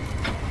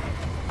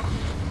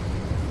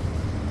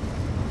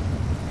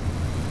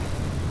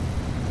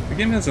 The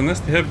game has a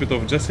nasty habit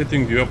of just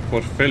setting you up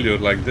for failure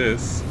like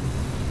this.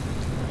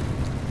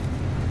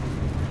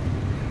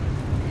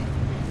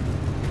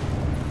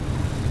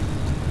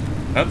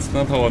 That's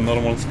not how a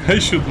normal sky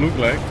should look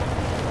like.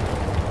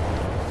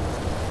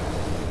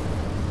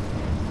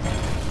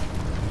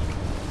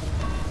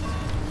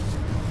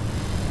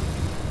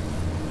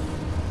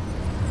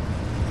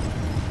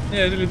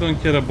 Yeah, I really don't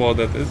care about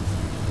that.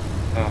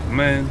 Oh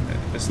man,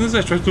 as soon as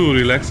I try to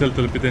relax a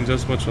little bit and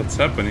just watch what's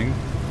happening,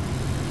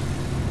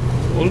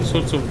 all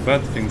sorts of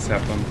bad things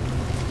happen.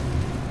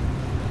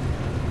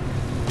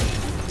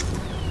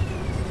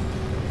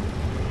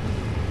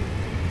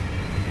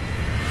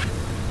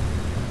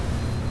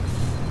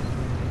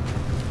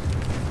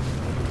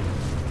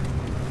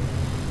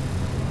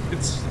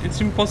 It's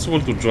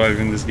impossible to drive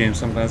in this game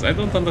sometimes. I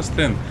don't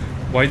understand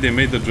why they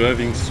made the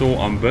driving so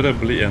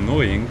unbearably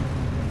annoying.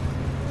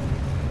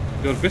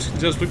 You're basically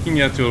just looking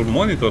at your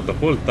monitor the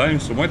whole time,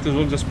 so might as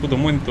well just put the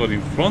monitor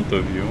in front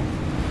of you.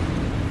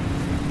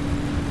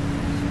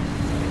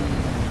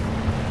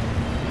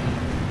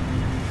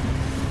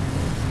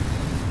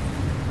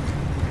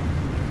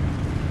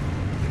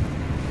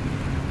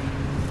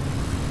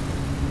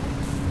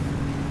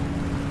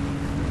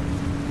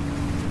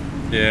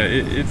 Yeah,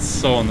 it's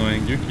so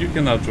annoying. You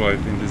cannot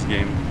drive in this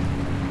game.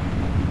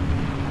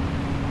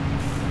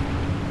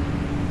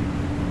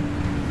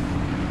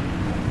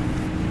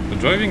 A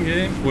driving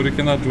game where you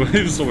cannot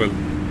drive so well.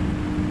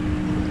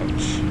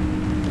 Ouch.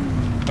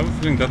 I have a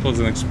feeling that was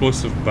an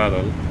explosive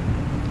battle.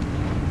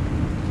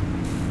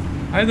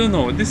 I don't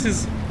know, this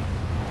is...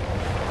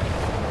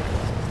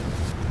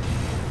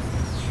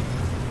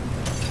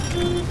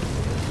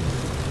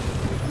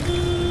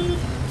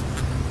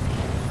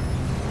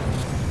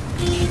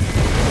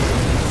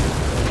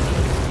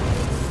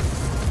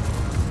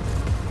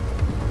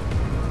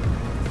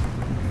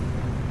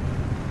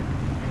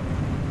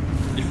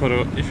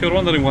 If you're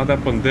wondering what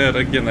happened there,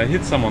 again, I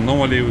hit some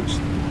anomaly which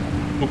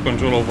took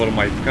control over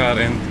my car,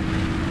 and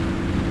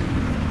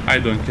I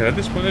don't care. At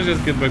this point, let's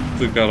just get back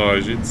to the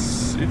garage.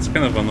 It's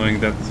kind of annoying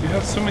that you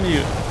have so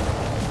many...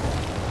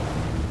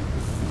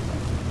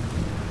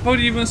 How are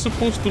you even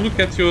supposed to look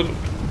at your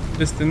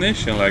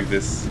destination like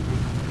this?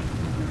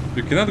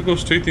 You cannot go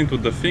straight into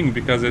the thing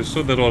because I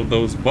saw there are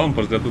those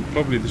bumpers that would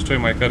probably destroy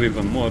my car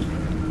even more.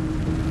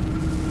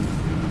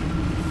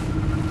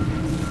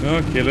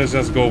 Okay, let's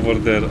just go over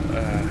there.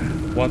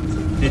 What?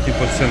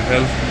 80%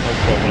 health? No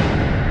problem.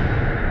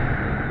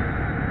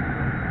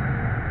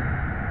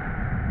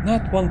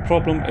 Not one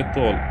problem at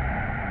all.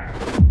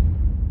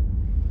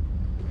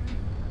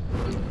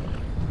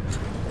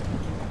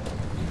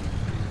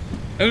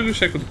 I really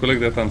wish I could collect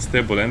that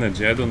unstable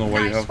energy. I don't know why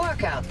you have... Nice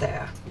work out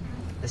there.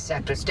 The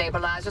sector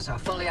stabilizers are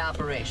fully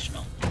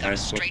operational. Got a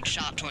straight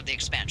shot toward the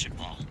expansion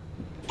wall.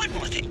 One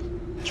more thing.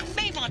 You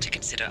may want to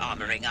consider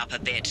armoring up a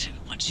bit.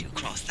 Once you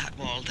cross that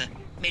wall, the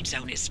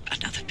mid-zone is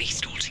another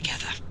beast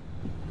altogether.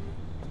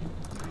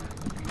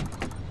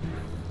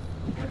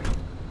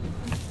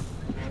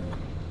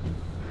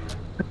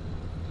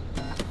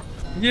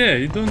 Yeah,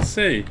 you don't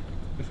say.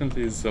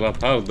 Definitely it's a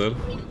lot harder.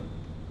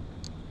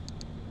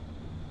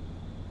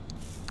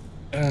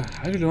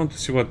 I really want to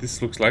see what this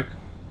looks like.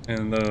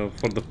 And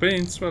for the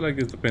paints, well, I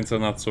guess the paints are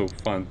not so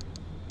fun.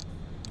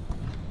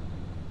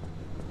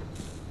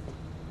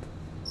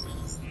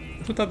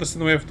 I don't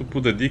understand why I have to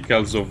put the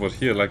decals over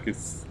here, like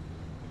it's...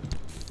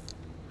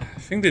 I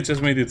think they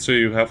just made it so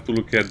you have to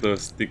look at the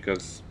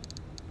stickers.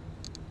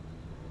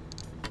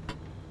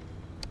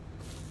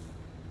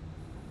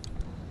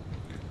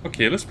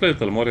 Okay, let's play a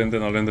little more and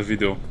then I'll end the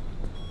video.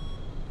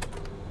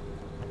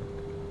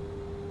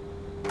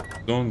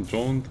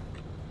 Don't.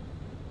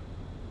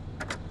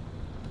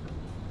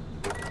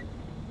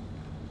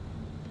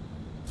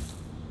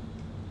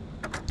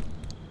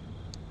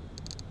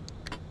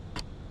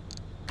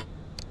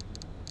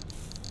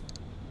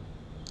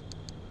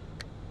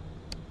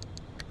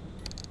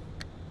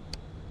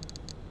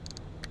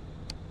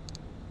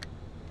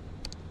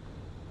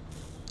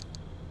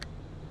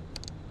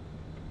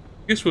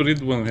 I guess we'll read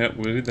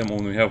them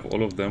when we have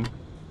all of them.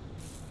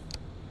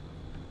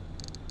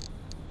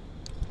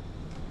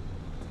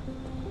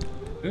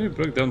 Did we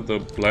break down the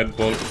light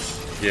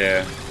bulbs?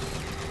 Yeah.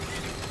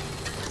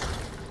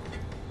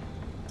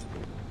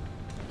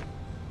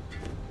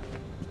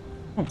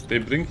 Oh, they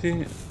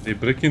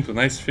break into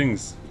nice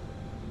things.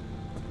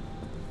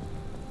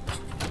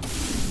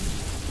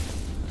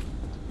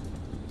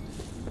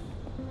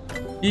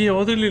 Yeah, I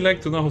would really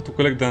like to know how to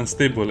collect the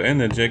unstable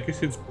energy. I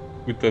guess it's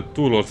with a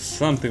tool or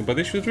something, but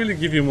they should really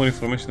give you more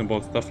information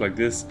about stuff like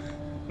this.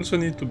 Also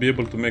need to be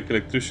able to make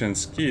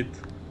electrician's kit.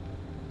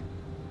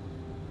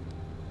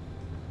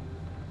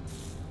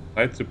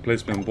 Light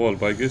replacement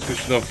bulb. I guess we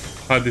should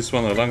have had this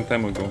one a long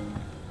time ago.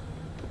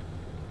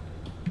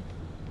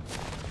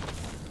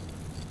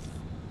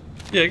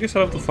 Yeah, I guess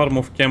I'll have to farm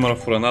off camera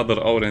for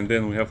another hour and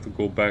then we have to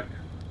go back,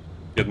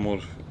 get more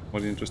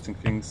interesting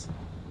things.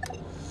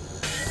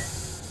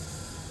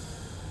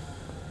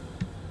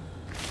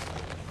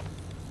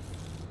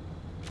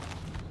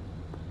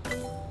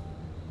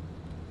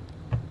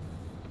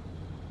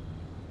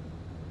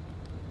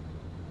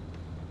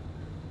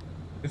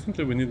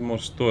 Definitely we need more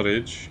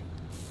storage.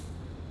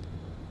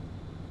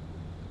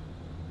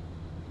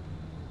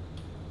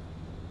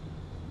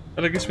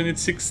 But I guess we need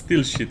 6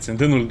 steel sheets and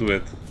then we'll do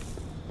it.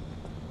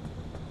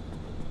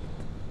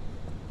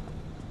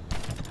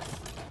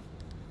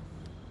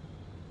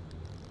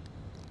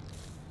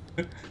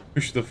 We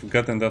should have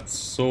gotten that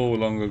so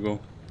long ago.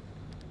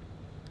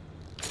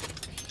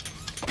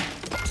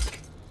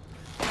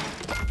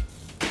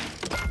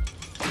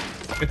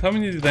 Wait, how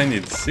many did I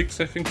need? 6?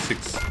 I think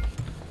 6.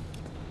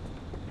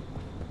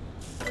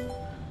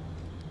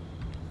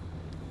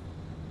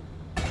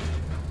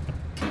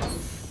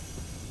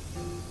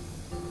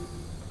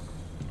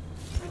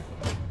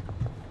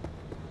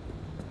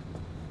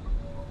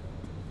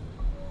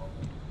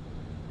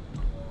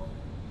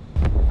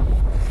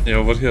 Yeah,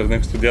 over here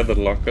next to the other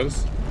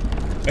lockers.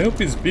 I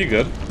hope it's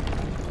bigger.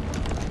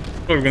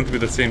 Probably going to be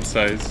the same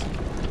size.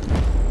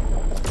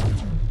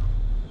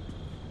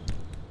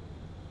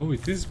 Oh,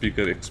 it is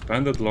bigger.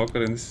 Expanded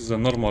locker, and this is a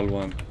normal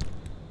one.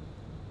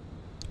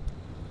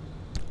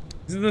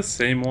 Is it the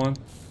same one?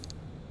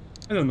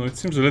 I don't know, it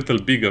seems a little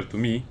bigger to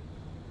me.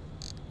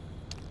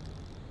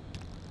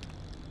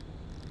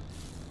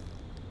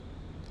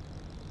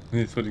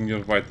 Monitoring your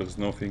vitals,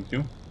 no thank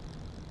you.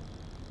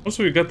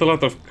 Also, we got a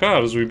lot of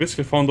cars. We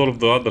basically found all of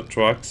the other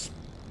trucks.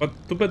 But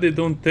too bad they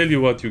don't tell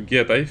you what you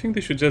get. I think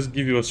they should just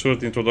give you a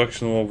short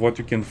introduction of what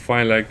you can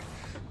find, like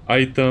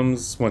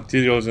items,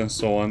 materials, and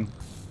so on.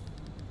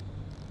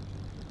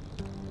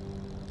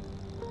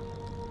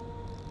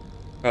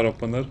 Car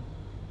opener.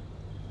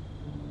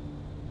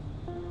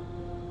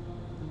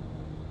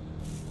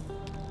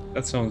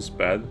 That sounds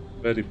bad.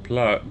 Barely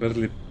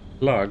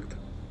plugged.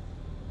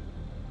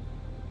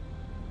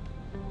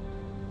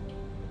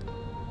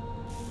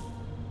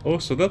 Oh,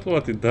 so that's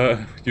what it does.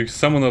 You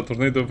summon a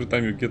tornado every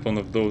time you get one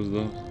of those,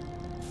 though.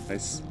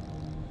 Nice.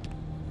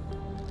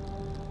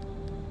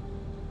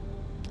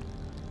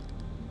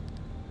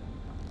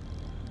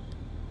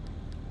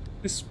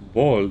 It's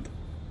bold.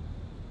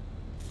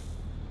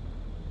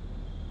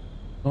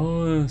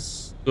 Oh,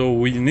 so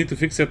we need to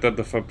fix it at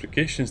the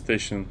fabrication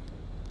station.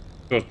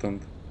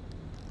 Shortened.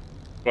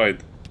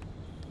 Right.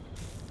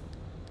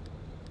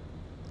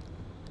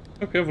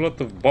 Okay, I have a lot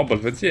of bubble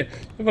heads. Yeah,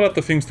 I have a lot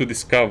of things to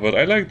discover.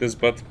 I like this,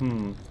 but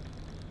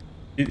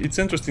it's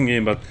an interesting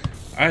game, but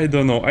I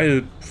don't know.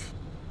 It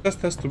just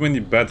has too many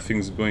bad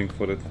things going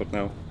for it for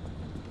now.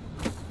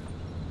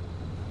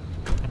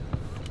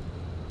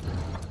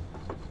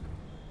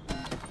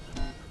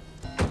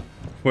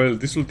 Well,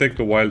 this will take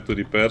a while to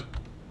repair.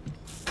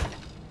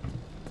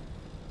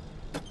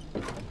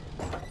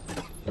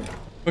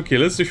 Okay,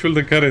 let's refuel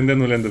the car and then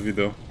we'll end the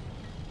video.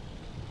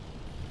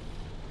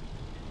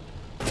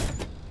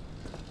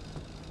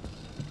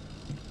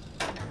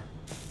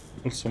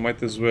 Also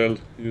might as well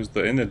use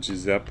the energy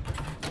zap.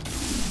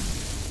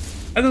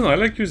 I don't know, I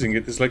like using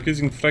it. It's like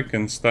using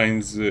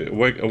Frankenstein's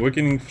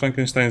awakening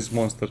Frankenstein's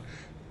monster.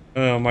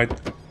 Might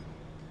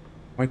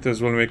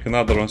as well make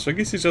another one. So I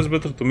guess it's just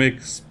better to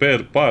make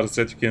spare parts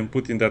that you can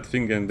put in that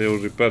thing and they will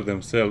repair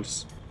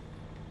themselves.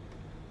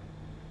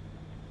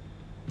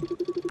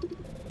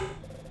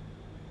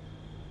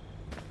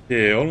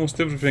 Yeah, almost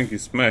everything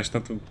is smashed,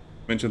 not to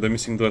mention the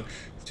missing door.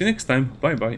 See you next time. Bye bye.